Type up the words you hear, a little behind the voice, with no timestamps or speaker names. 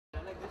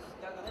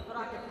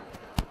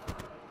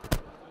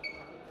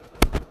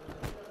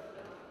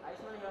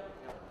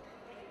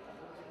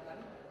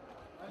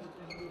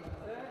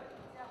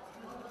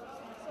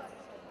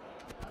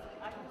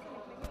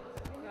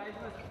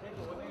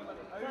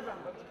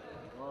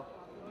One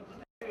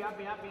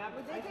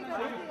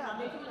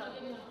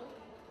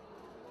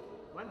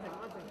second.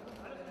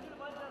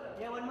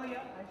 Yeah, one more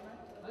here.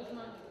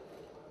 Ayushman.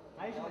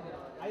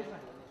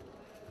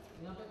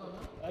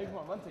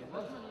 Ayushman, one second.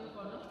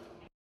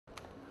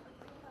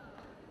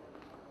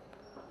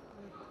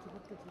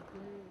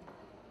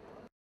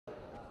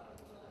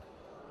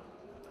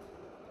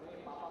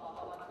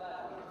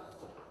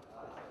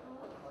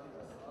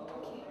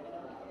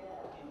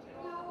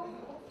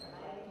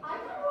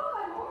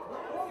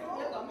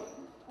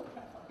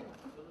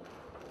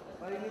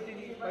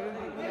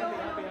 Parineeti,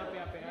 यहाँ पे.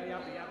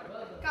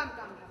 Come.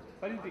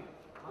 Parineeti.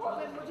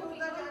 मुझे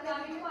उधर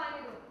जाने दो.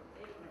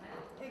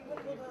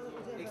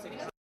 एक सेकंड.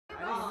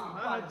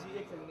 हाँ जी,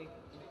 एक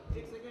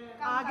सेकंड.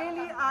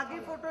 आगे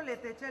फोटो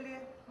लेते चलिए,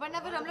 वरना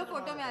फिर हम लोग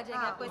फोटो में आ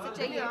जाएंगे. आपको ऐसे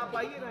चाहिए? आप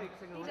आइए ना, एक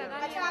सेकंड.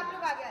 अच्छा, आप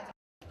लोग आगे आ जाओ.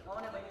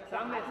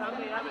 सामने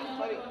यहाँ पे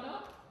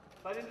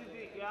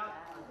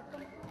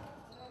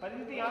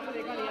Parineeti यहाँ पे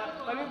देखा नहीं यार.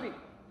 Parineeti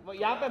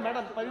यहाँ पे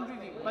मैडम.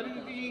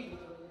 Parineeti जी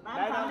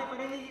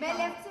मैं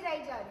लेफ्ट से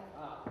राइट जा रही हूँ.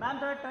 मैम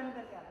थोड़ा टर्न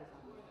करके आते.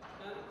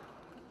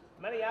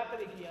 मैंने यहाँ पे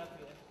देखी.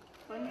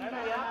 मैडम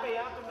यहाँ पे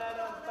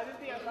मैडम.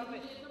 Parineeti यहाँ सामने.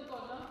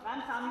 मैम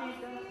सामने.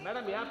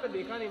 मैडम यहाँ पे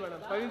देखा नहीं madam.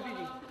 Parineeti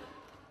ji.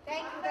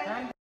 Thank you.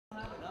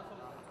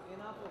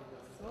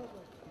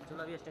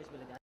 चलो अभी स्टेज पे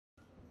ले जाए.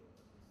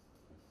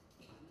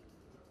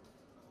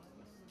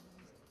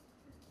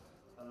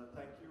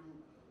 Thank you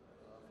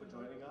for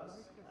joining us,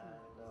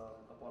 and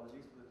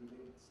apologies for the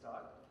delayed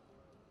start.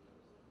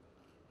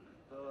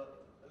 A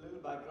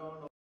little background.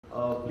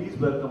 Please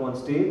welcome on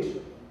stage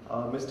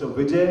Mr.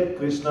 Vijay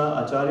Krishna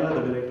Acharya,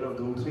 the director of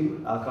Dhoom 3,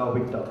 aka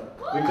Victor.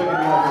 Victor, give me a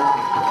hand.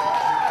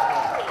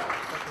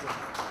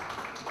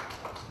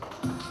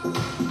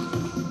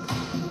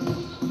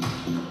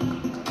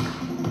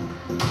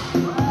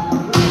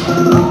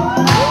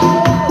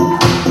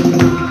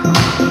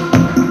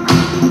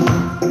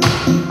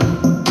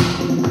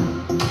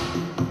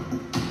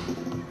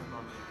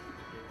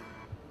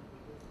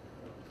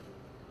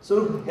 So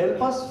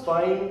help us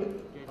find.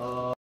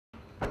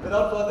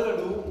 Without further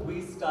ado,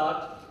 we start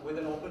with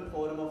an open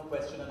forum of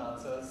question and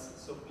answers.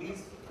 So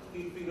please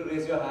feel free to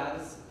raise your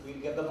hands.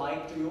 We'll get the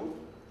mic to you.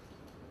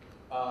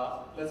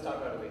 Let's start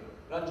right away.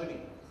 Ranjani.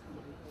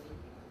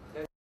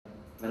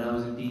 When I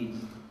was in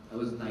teens, I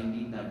was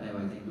 19 that time,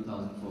 I think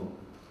 2004.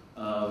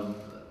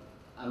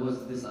 I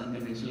was this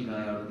unconventional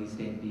guy out of these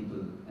 10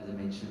 people, as I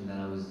mentioned,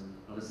 and I was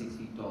not a 6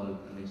 feet tall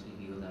conventional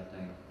hero that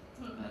time.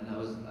 And I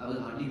was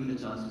hardly given a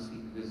chance to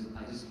speak because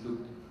I just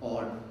looked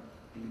odd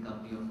in the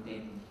company of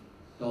 10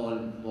 tall,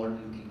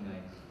 bored-looking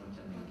guys from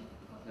Chennai.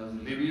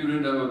 Maybe you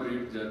didn't have a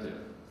great judge.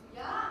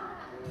 Yeah.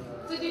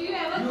 So did you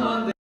ever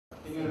thought?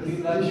 Can you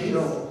repeat that, please?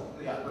 Show,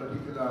 this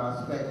particular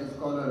aspect is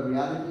called a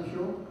reality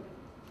show.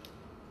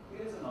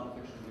 It is a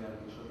non-fiction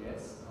reality show,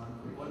 yes.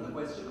 What is the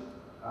question?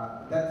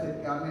 That's it.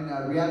 I mean,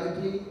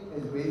 reality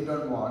is based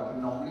on what?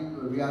 Normally,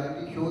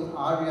 reality shows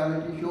are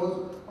reality shows,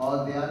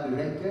 or they are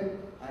directed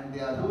and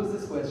they are. Who is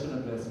this question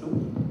addressed to?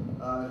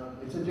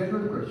 It's a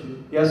general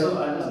question. Yeah, so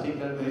I'll just take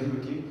that very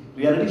quickly.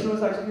 Reality show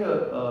is actually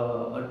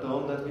a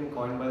term that's been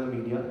coined by the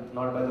media,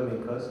 not by the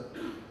makers.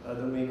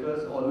 The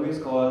makers always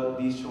call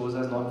these shows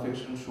as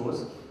non-fiction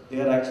shows.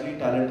 They are actually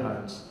talent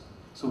hunts.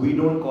 So we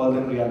don't call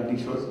them reality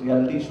shows.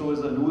 Reality show is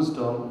a loose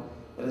term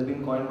that has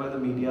been coined by the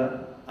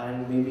media,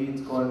 and maybe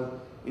it's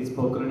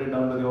percolated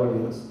down to the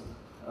audience.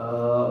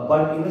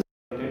 But in a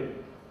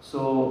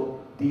so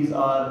these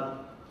are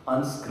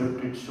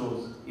unscripted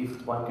shows,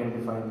 if one can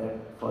define that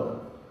further.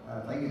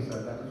 Thank you,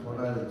 sir. That is what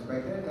I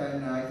expected,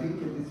 and I think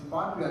it is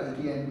part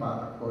reality and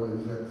part, of course,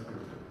 is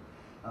scripted.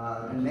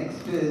 The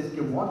next is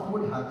what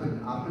would happen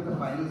after the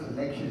final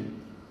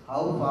selection?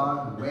 How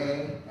far,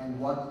 where, and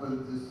what will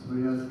these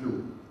winners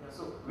do? Yeah,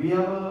 so we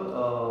have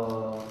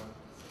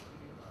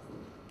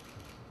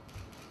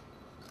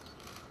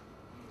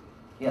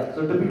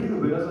so typically the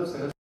winners of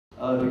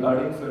Cinestars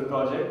regarding film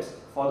projects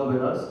for the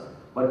winners,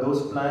 but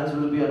those plans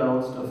will be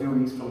announced a few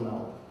weeks from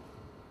now.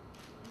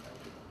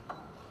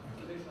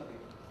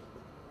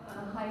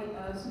 Hi,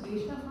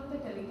 Sudeshna from the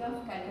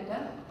Telegraph, Calcutta.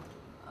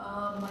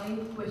 My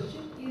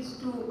question is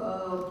to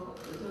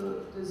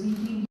the Z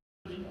team.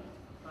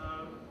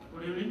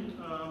 Good evening.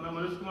 मैं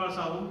मनोज कुमार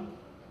साहू,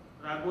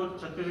 रायपुर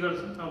छत्तीसगढ़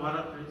से,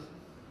 Bharat press.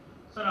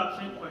 Sir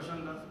आपसे एक question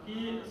था कि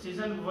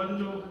season 1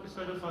 जो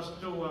इसका जो first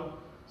जो हुआ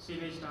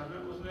सिनेस्टार में,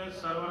 उसमें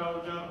सर्वर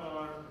आहुजा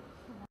और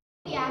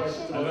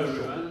Hello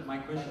everyone, my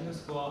question is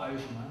for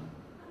Ayushman.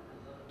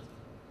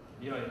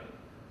 Yeah.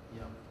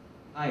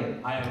 Hi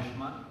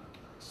Ayushman.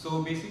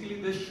 So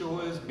basically this show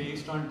is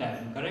based on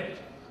talent, correct?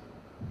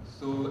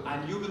 So,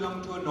 and you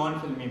belong to a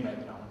non-filmy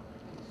background.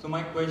 So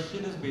my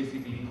question is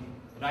basically,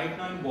 right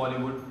now in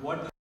Bollywood,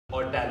 what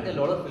or talent? A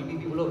lot of filmy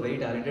people are very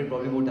talented,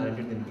 probably more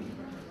talented than me.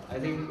 I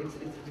think it's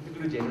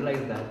difficult to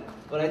generalize that,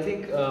 but I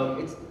think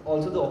it's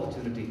also the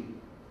opportunity.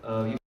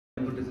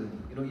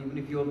 Even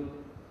if you're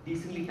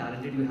decently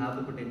talented, you have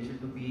the potential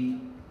to be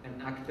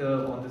an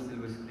actor on the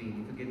silver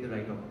screen if you get the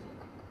right opportunity.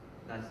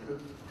 That's it.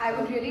 I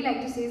would really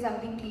like to say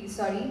something, please.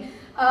 Sorry.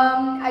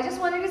 I just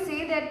wanted to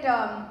say that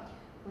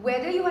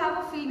whether you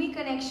have a filmy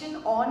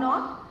connection or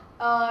not,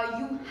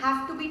 you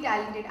have to be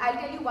talented. I'll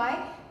tell you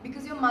why.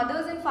 Because your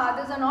mothers and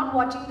fathers are not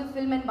watching the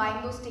film and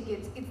buying those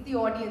tickets. It's the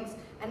audience.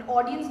 And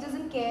audience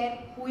doesn't care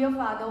who your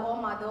father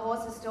or mother or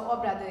sister or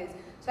brother is.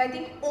 So I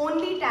think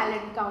only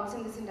talent counts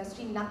in this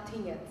industry,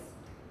 nothing else.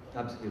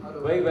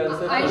 Absolutely. Very well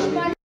said.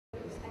 Ayushmann.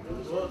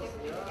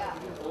 Yeah.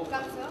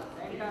 Come, sir.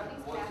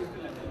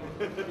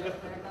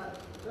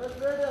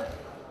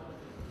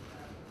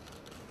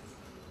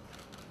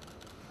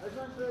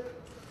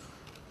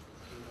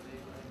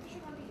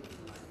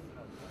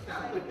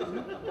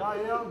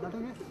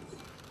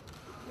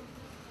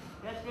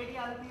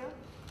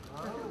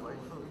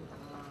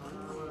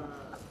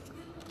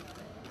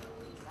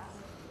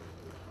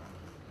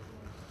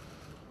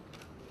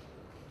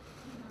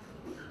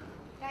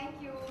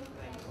 Thank you.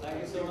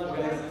 Thank you so much,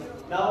 guys.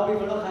 Now we're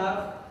going to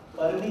have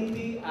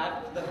Parineeti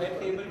at the head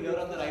table here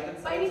on the right hand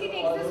side. Parineeti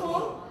takes us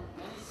home.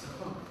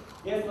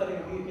 Yes,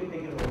 Parineeti, you can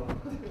take it home.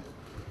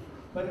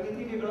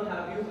 Parineeti, we're going to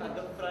have you at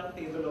the front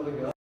table over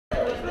here.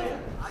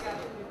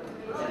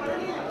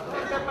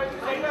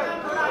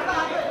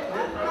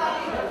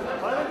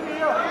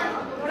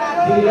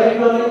 The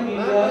electronic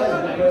media is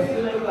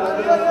requested to come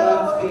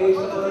on stage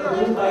for the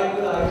room by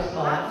the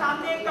Ayushmann.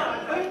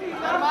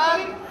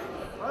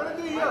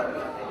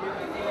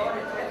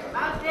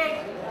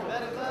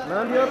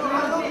 Ma'am, here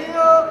please.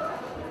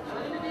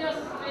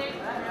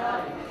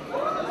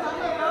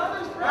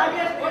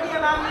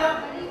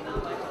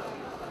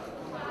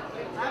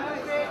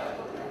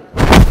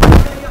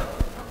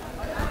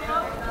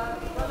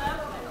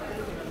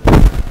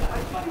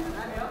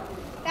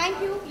 Thank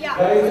you. Yeah.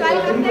 Guys, So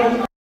I'll come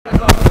there.